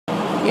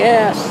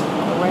Yes,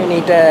 a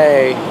rainy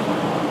day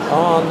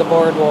on the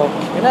boardwalk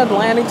in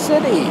Atlantic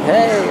City.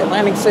 Hey,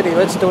 Atlantic City,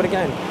 let's do it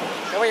again.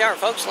 Here we are,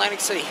 folks, Atlantic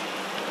City.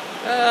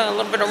 A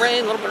little bit of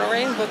rain,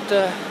 but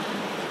the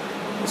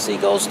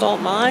seagulls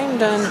don't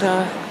mind, and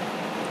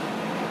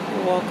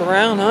we'll walk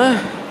around,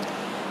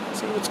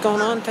 see what's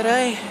going on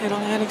today in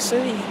Atlantic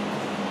City.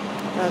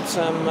 Got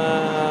some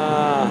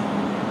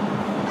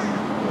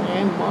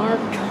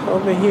landmark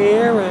over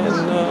here,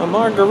 and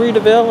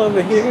Margaritaville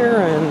over here,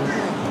 and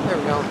there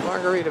we go,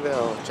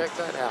 Margaritaville. Check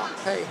that out.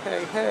 Hey,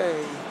 hey,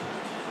 hey.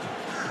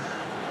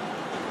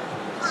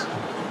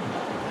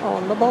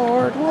 On the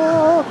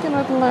boardwalk in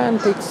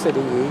Atlantic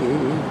City.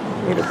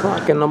 8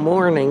 o'clock in the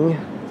morning,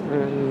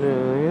 and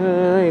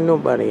ain't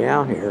nobody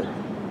out here.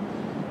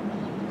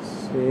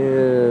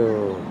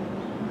 So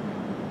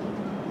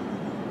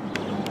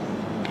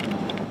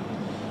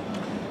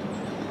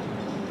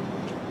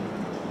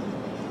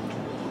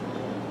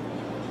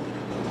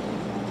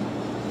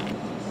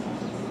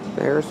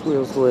Ferris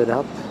wheels lit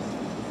up.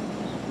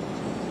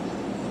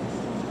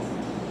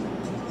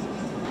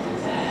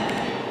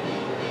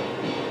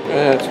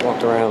 Let's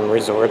walk around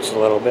resorts a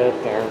little bit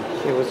there,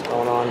 see what's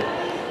going on.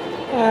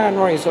 And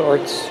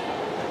resorts,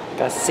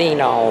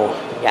 casino,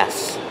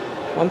 yes.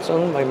 Once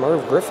owned by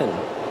Merv Griffin.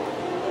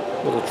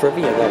 Little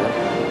trivia there.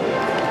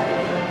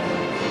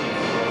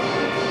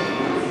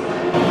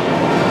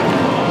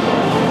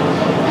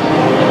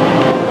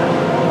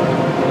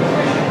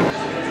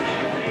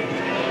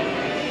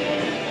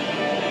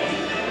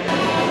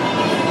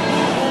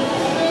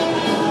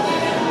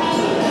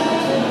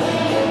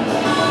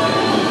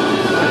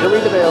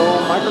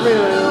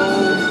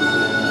 Margaritaville.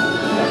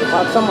 Got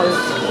hot summers.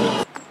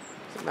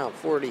 It's about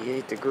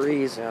 48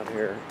 degrees out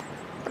here.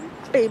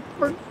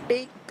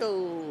 Pretty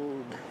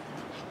cold.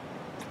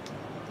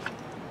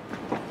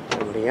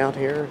 Nobody out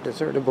here.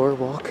 Deserted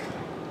boardwalk.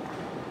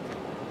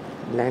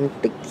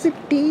 Atlantic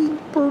City.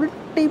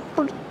 Pretty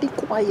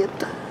quiet.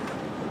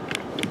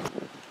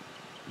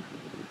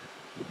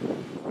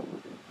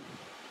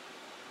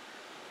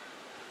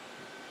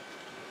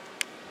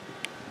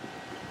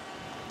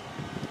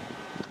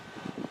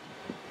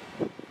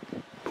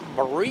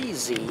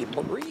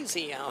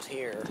 breezy out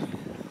here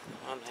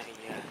on the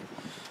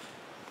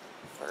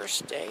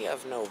first day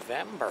of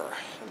November.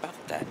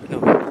 About that,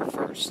 November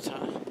 1st,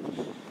 huh?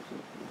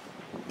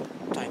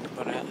 Time to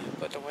put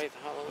away the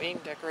Halloween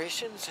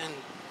decorations and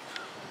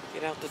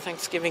get out the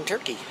Thanksgiving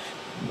turkey.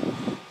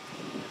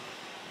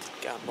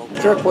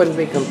 The trip wouldn't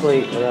be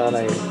complete without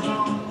a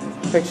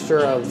picture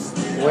of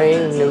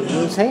Wayne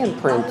Newton's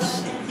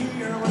handprints.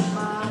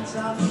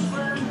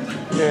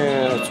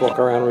 Yeah, let's walk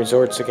around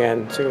resorts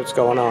again, see what's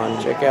going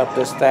on. Check out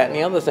this, that, and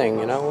the other thing,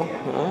 you know.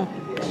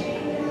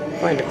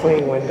 Find a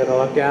clean window to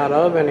look out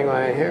of.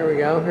 Anyway, here we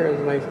go. Here's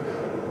a nice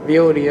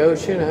view of the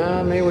ocean,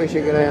 huh? Maybe we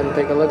should go ahead and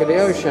take a look at the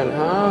ocean,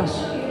 huh?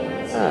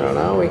 I don't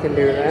know, we can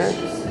do that.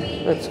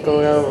 Let's go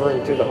over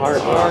into the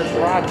Hard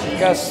Rock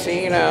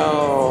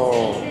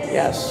Casino.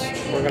 Yes,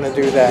 we're gonna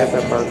do that.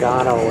 The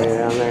Borgata way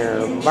down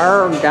there.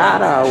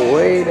 Borgata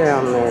way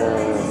down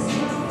there.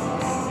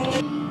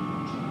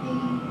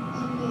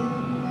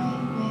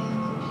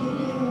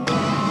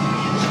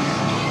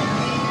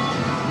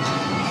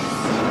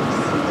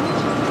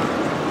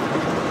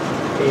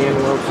 Ian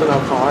Wilson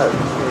of Heart.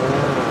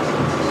 Yeah.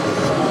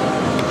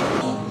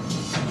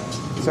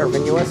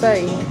 Surfing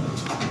USA.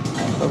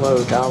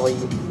 Hello, Dolly.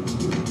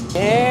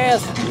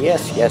 Yes.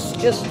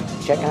 Just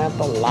checking out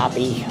the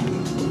lobby.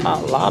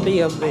 Lobby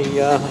of the,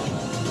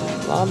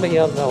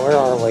 where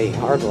are we?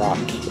 Hard Rock.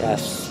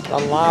 Yes, the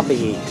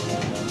lobby.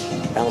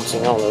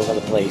 Bouncing all over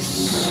the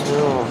place.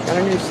 Oh, got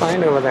a new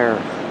sign over there.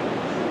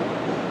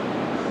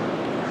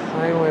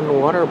 Highland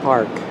Water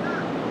Park.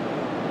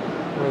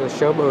 Where the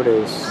showboat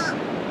is.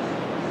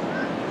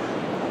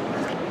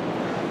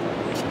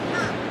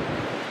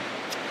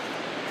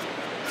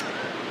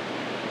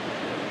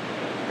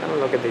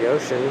 Look at the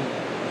ocean,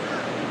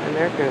 and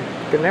there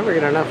can never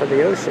get enough of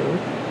the ocean.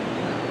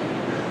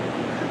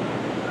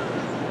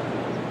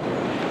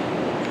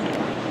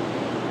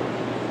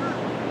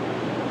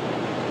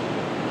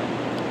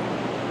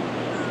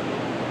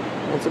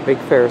 That's a big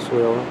Ferris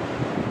wheel.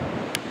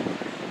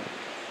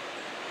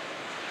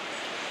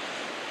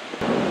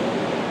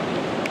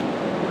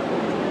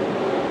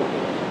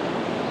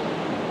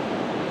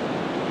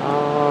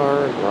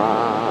 Hard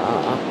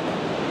Rock.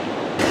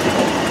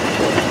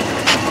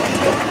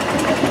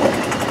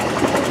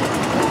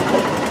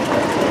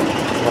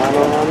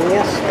 On the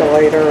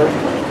escalator.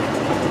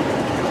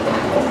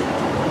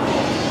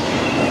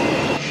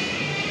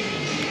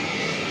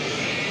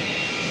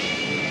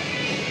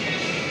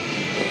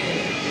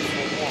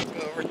 Walk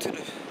over to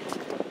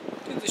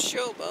the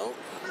showboat.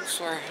 Since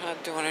we're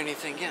not doing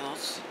anything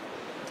else.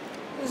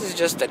 This is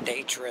just a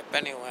day trip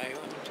anyway.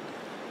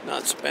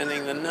 Not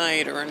spending the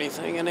night or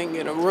anything. I didn't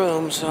get a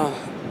room, so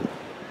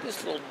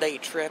just a little day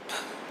trip.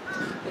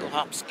 Little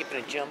hop, skip,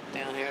 and a jump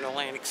down here in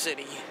Atlantic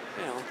City.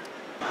 You know.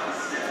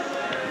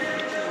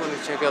 I want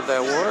to check out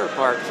that water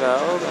park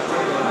though.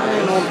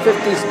 An old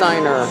 50s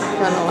diner,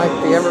 kind of like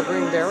the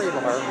Evergreen Dairy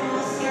Bar.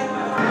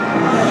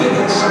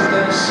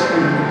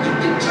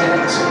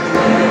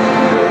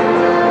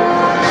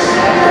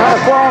 lot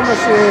of claw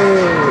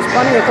machines.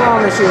 Plenty of claw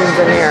machines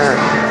in here.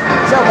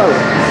 Showboat.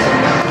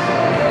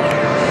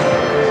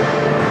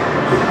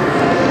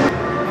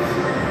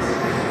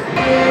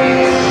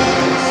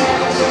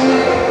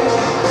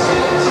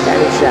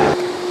 Caddy shack.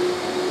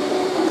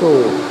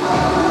 Cool.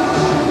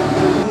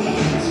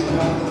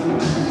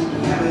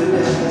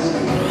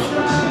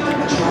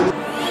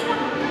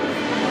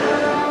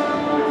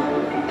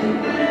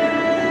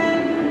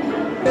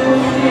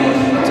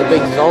 It's a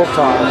big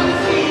Zoltar.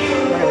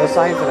 Look at the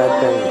size of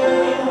that thing.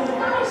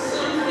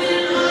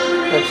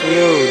 That's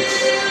huge.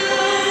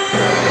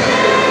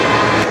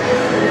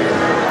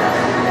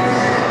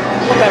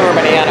 Hope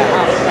everybody had a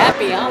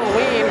happy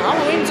Halloween.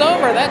 Halloween's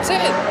over. That's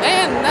it.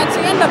 Man, that's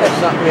the end of it.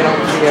 Something you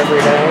don't see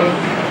every day.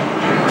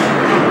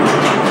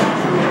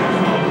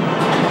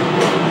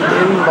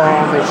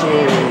 Pinball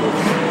machines.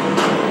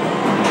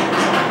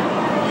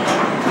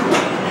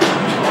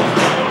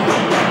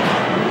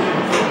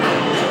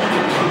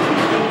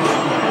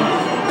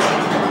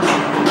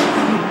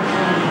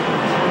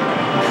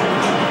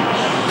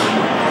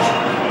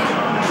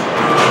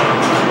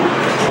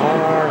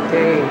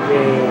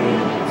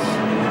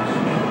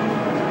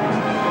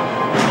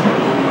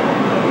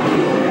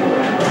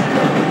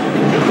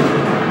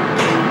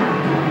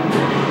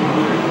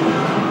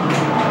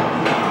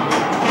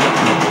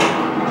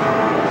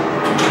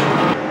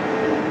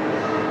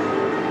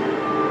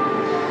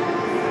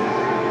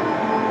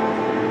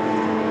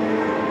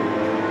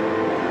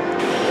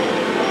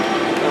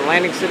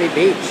 Atlantic City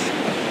Beach.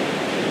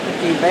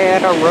 Pretty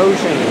bad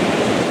erosion.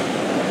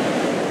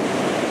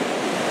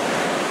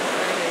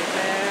 Pretty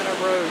bad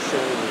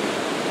erosion.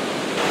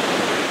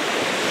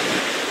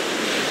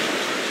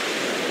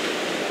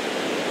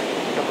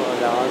 A couple of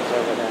dogs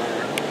over there.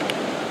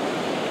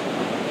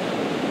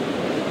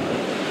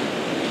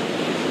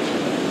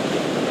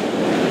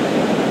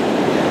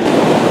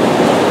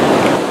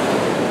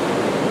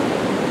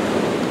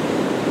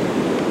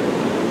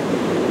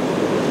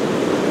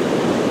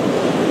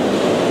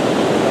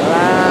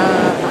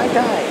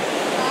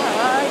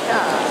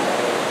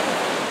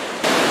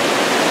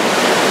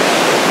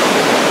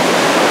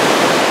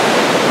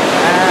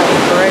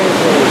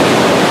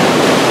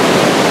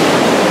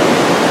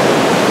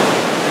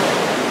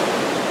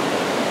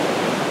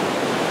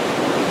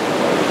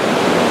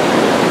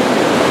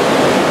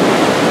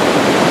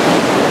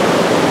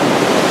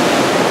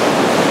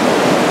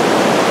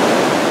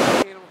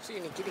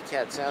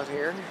 Cats out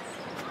here.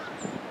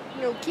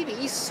 No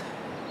kitties.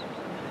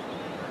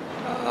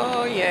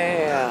 Oh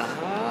yeah.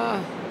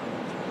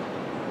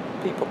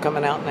 People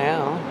coming out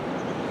now.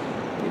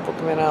 People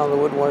coming out of the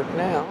woodwork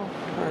now,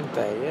 aren't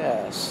they?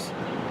 Yes.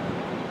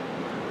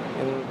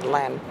 In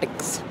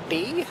Atlantic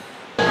City.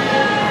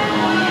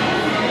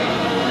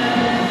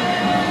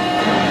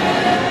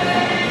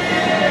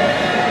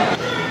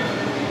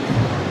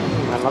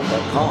 I love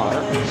that car.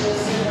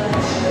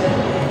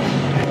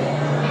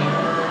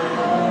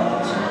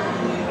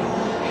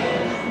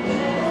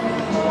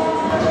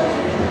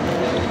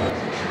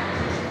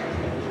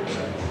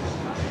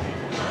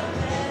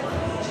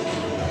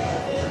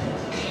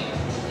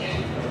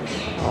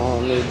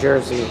 New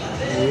Jersey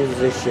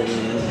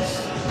musicians.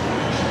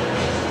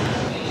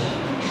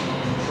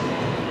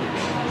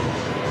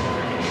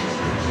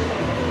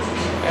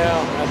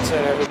 Well, that's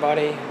it,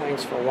 everybody.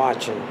 Thanks for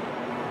watching.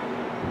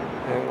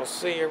 And we'll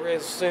see you real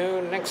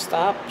soon. Next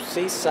stop,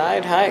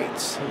 Seaside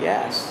Heights.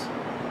 Yes.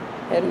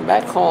 Heading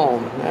back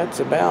home. That's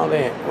about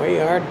it. We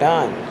are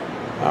done.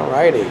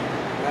 Alrighty.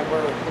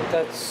 Remember, hit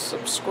that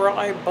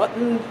subscribe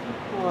button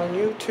on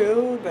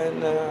YouTube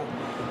and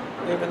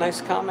leave a nice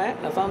comment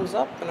and a thumbs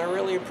up, and I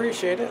really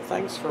appreciate it.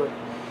 Thanks for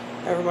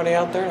everybody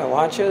out there that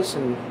watches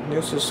and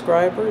new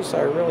subscribers.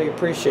 I really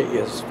appreciate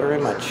you very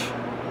much.